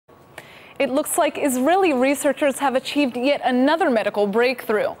It looks like Israeli researchers have achieved yet another medical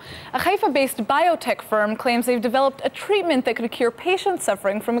breakthrough. A Haifa-based biotech firm claims they've developed a treatment that could cure patients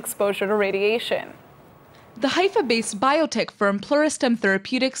suffering from exposure to radiation. The Haifa-based biotech firm Pluristem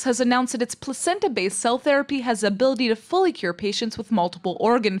Therapeutics has announced that its placenta-based cell therapy has the ability to fully cure patients with multiple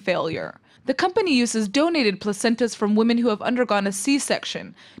organ failure. The company uses donated placentas from women who have undergone a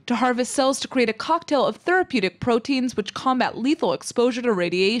C-section to harvest cells to create a cocktail of therapeutic proteins which combat lethal exposure to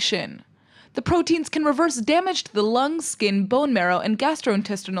radiation. The proteins can reverse damage to the lungs, skin, bone marrow, and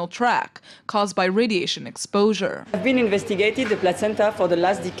gastrointestinal tract caused by radiation exposure. I've been investigating the placenta for the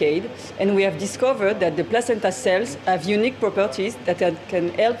last decade, and we have discovered that the placenta cells have unique properties that can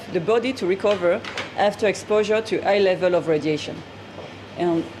help the body to recover after exposure to high level of radiation.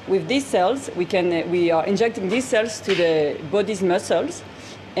 And with these cells, we are injecting these cells to the body's muscles,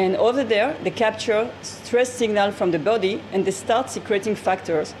 and over there they capture stress signal from the body, and they start secreting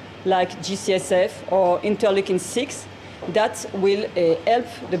factors like GCSF or interleukin-6 that will help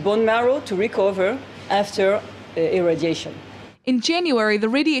the bone marrow to recover after irradiation. In January, the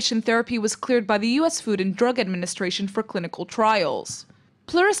radiation therapy was cleared by the U.S. Food and Drug Administration for clinical trials.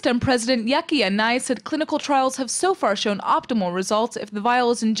 Pluristem President Yaki Anai said clinical trials have so far shown optimal results if the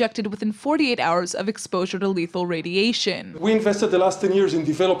vial is injected within 48 hours of exposure to lethal radiation. We invested the last 10 years in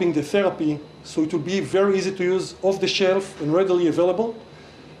developing the therapy so it will be very easy to use, off the shelf and readily available.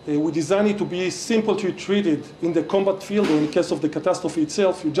 We designed it to be simple to be treated in the combat field or in the case of the catastrophe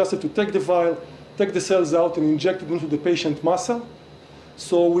itself. You just have to take the vial, take the cells out and inject it into the patient muscle.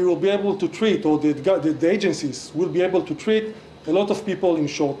 So we will be able to treat, or the agencies will be able to treat a lot of people in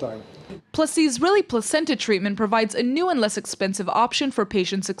short time. Plus, the Israeli placenta treatment provides a new and less expensive option for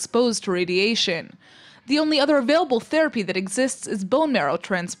patients exposed to radiation. The only other available therapy that exists is bone marrow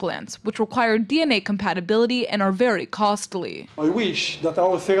transplants, which require DNA compatibility and are very costly. I wish that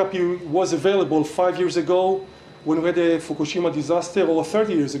our therapy was available 5 years ago when we had the Fukushima disaster, or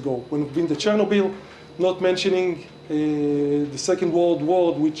 30 years ago when we've been to Chernobyl, not mentioning the Second World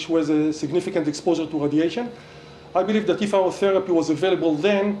War, which was a significant exposure to radiation. I believe that if our therapy was available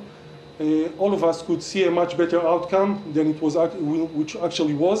then, all of us could see a much better outcome than it was, which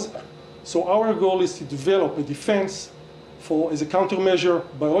actually was. So our goal is to develop a defense as a countermeasure,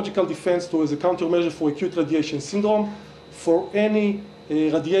 biological defense, as a countermeasure for acute radiation syndrome, for any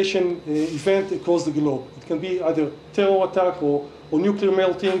radiation event across the globe. It can be either terror attack or nuclear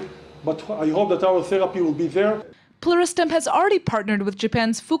melting, but I hope that our therapy will be there. Pluristem has already partnered with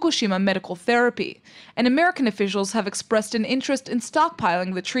Japan's Fukushima Medical Therapy, and American officials have expressed an interest in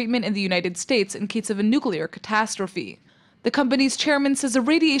stockpiling the treatment in the United States in case of a nuclear catastrophe. The company's chairman says a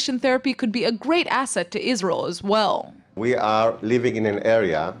radiation therapy could be a great asset to Israel as well. We are living in an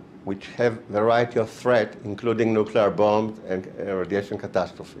area which have a variety of threats, including nuclear bombs and radiation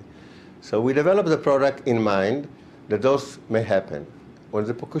catastrophe. So we developed the product in mind that those may happen. When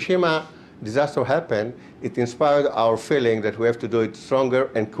the Fukushima disaster happened, it inspired our feeling that we have to do it stronger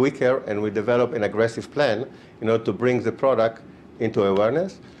and quicker, and we developed an aggressive plan in order to bring the product into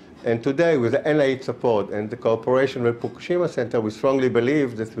awareness. And today, with the NIH support and the cooperation with Fukushima Center, we strongly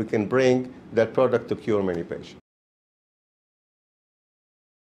believe that we can bring that product to cure many patients.